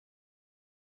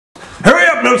Hurry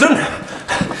up, Milton.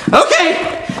 Okay.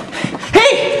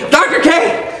 Hey, Dr.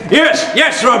 K.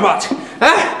 Yes, robot.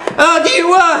 Do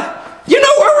you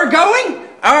know where we're going?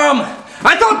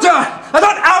 I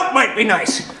thought out might be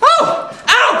nice. Oh,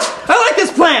 out! I like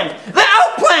this plan. The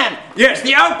out plan. Yes,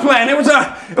 the out plan. It was a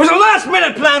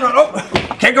last-minute plan. Oh,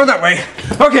 can't go that way.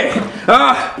 Okay.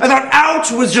 I thought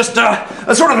out was just a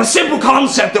sort of a simple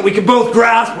concept that we could both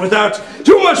grasp without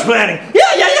too much planning.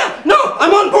 Yeah. No,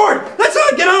 I'm on board. Let's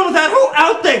get on with that whole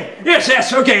out thing. Yes.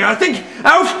 Okay. I think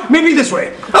out maybe this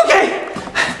way. Okay.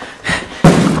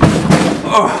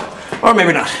 Or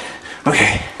maybe not.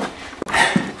 Okay.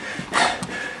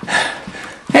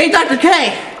 Hey, Dr.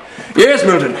 K. Yes,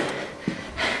 Milton.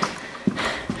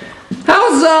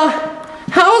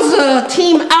 How's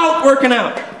team out working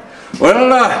out?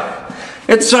 Well,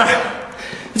 it's a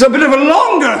bit of a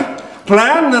longer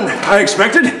plan than I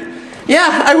expected.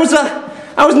 Yeah, I was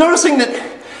noticing that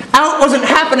out wasn't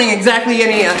happening exactly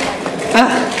any.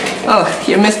 Oh,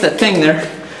 you missed that thing there.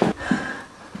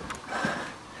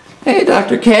 Hey,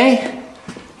 Dr. K.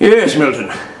 Yes,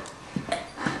 Milton.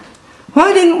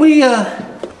 Why didn't we have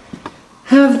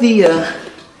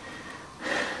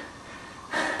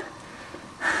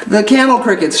the camel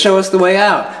crickets show us the way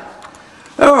out?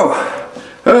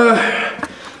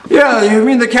 Yeah, you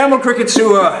mean the camel crickets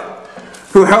who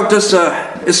helped us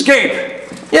escape?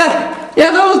 Yeah,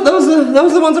 those are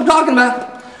the ones I'm talking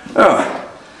about. Oh,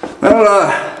 well,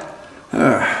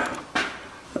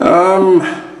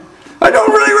 I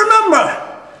don't really remember.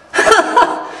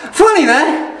 Funny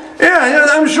that. Yeah,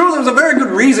 I'm sure there was a very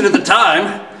good reason at the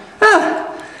time.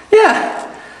 Yeah.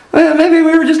 Well, maybe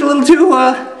we were just a little too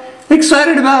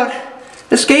excited about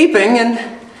escaping, and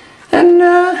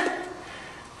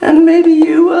maybe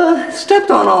you stepped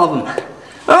on all of them.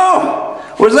 Oh,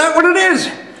 was that what it is?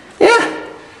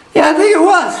 Yeah, I think it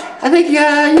was. I think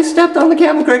you stepped on the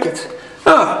camel crickets.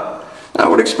 Oh, that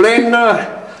would explain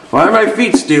why my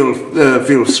feet still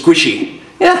feel squishy.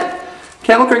 Yeah,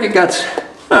 camel cricket guts.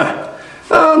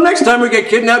 Next time we get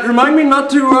kidnapped, remind me not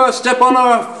to step on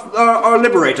our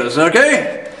liberators,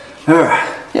 okay?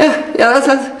 Yeah,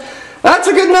 that's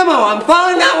a good memo. I'm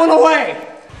filing that one away.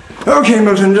 Okay,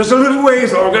 Milton, just a little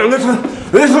ways longer, a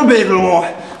little bit more.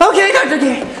 Okay, Dr.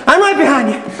 K, I'm right behind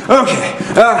you. Okay,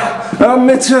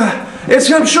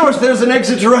 I'm sure there's an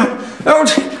exit around. Oh,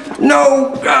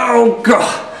 no, oh,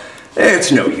 God.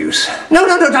 It's no use. No,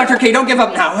 Dr. K, don't give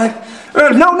up now.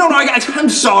 I'm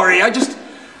sorry. I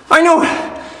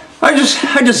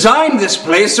designed this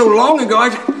place so long ago,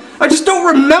 I just don't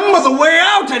remember the way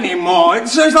out anymore.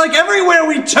 It's like everywhere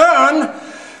we turn,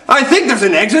 I think there's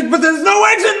an exit, but there's no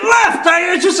exit left.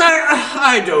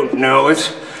 I don't know.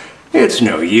 It's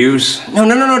no use. No,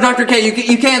 Dr. K,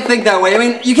 you can't think that way. I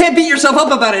mean, you can't beat yourself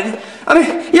up about it. I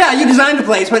mean, yeah, you designed the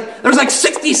place, but there's like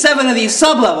 67 of these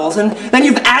sub-levels, and then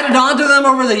you've added on to them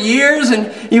over the years,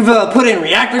 and you've put in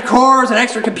reactor cores and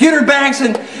extra computer banks,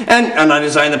 and I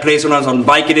designed the place when I was on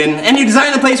Vicodin, and you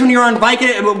designed the place when you were on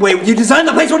Vicodin. Wait, you designed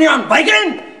the place when you're on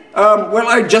Vicodin? Well,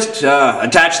 I just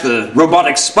attached the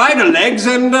robotic spider legs,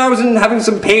 and I was having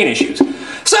some pain issues.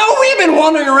 So we've been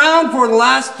wandering around for the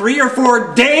last 3 or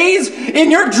 4 days in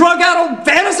your drug-addled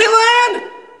fantasy land?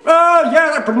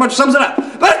 Yeah, that pretty much sums it up.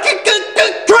 But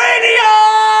cranium!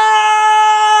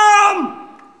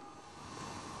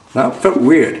 That felt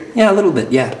weird. Yeah, a little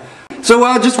bit, yeah. So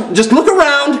just look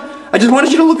around. I just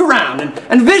wanted you to look around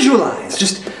and visualize.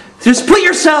 Just put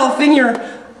yourself in your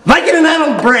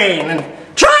Vicodin-addled brain and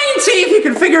try and see if you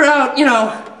can figure out,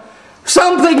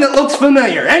 something that looks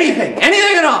familiar. Anything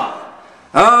at all.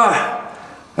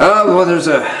 Well, there's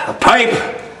a pipe.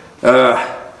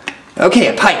 Okay,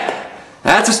 a pipe.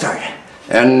 That's a start.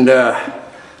 And,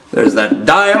 there's that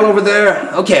dial over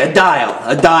there. Okay, a dial.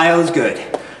 A dial is good.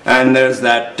 And there's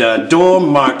that, door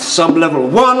marked sub-level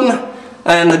 1.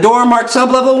 And the door marked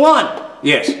sub-level 1.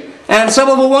 Yes. And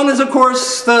sub-level 1 is, of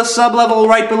course, the sub-level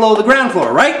right below the ground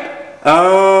floor, right?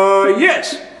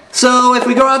 Yes. So if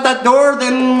we go out that door,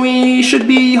 then we should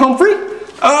be home free?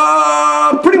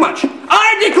 Pretty much.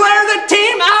 I declare that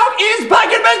Team Out is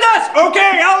back in business!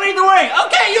 Okay, I'll lead the way.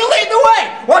 Okay, you lead the way!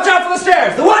 Watch out for the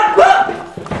stairs. The what?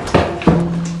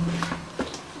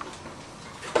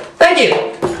 Thank you.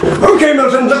 Okay,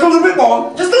 Milton, just a little bit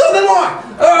more. Just a little bit more.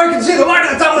 I can see the light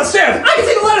at the top of the stairs. I can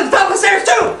see the light at the top of the stairs,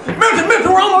 too. Milton,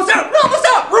 we're almost out. We're almost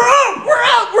out. We're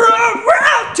out.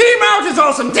 Team Out is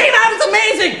awesome. Team Out is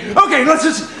amazing. Okay, let's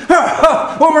just...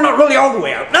 well, we're not really all the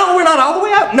way out. No, we're not all the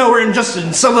way out. No, we're just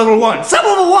in sub-level 1.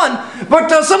 Sub-level 1? But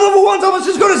sub-level 1's almost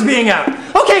as good as being out.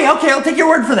 Okay, I'll take your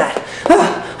word for that.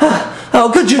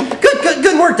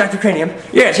 Good work, Dr. Cranium.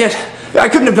 Yes. I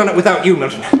couldn't have done it without you,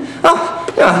 Milton. Oh,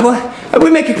 well, We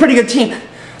make a pretty good team.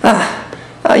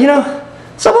 You know,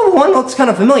 Sublevel 1 looks kind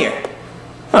of familiar.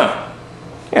 Huh.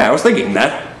 Yeah, I was thinking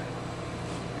that.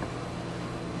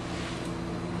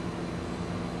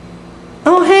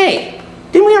 Oh, hey.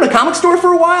 Didn't we own a comic store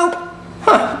for a while?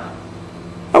 Huh.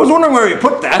 I was wondering where you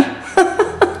put that.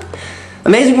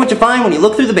 Amazing what you find when you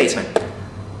look through the basement.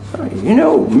 You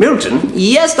know, Milton.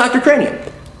 Yes, Dr. Cranium.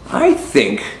 I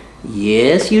think...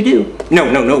 Yes, you do.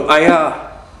 No.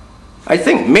 I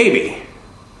think maybe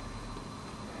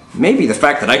the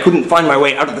fact that I couldn't find my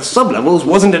way out of the sublevels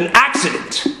wasn't an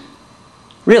accident.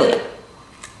 Really?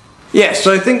 Yes,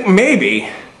 I think maybe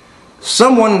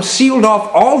someone sealed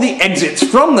off all the exits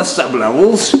from the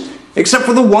sublevels except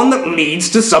for the one that leads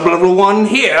to sublevel 1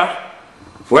 here,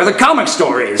 where the comic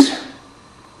store is.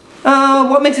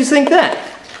 What makes you think that?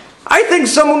 I think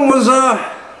someone was,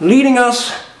 leading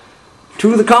us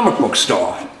to the comic book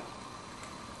store.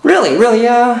 Really,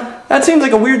 that seems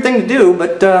like a weird thing to do,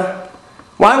 but,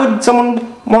 why would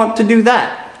someone want to do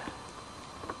that?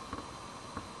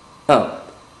 Oh.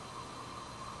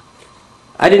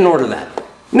 I didn't order that.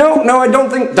 No, I don't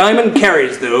think Diamond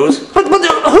carries those. But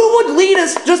who would lead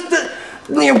us just to,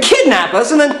 kidnap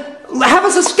us and then have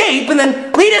us escape and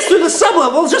then lead us through the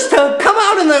sublevels just to come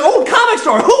out in the old comic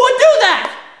store? Who would do that?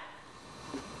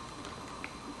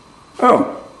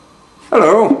 Oh.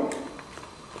 Hello.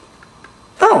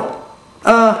 Oh.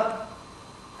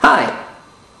 Hi.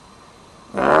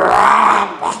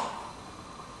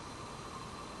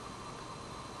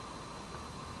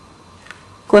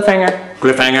 Cliffhanger.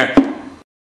 Cliffhanger.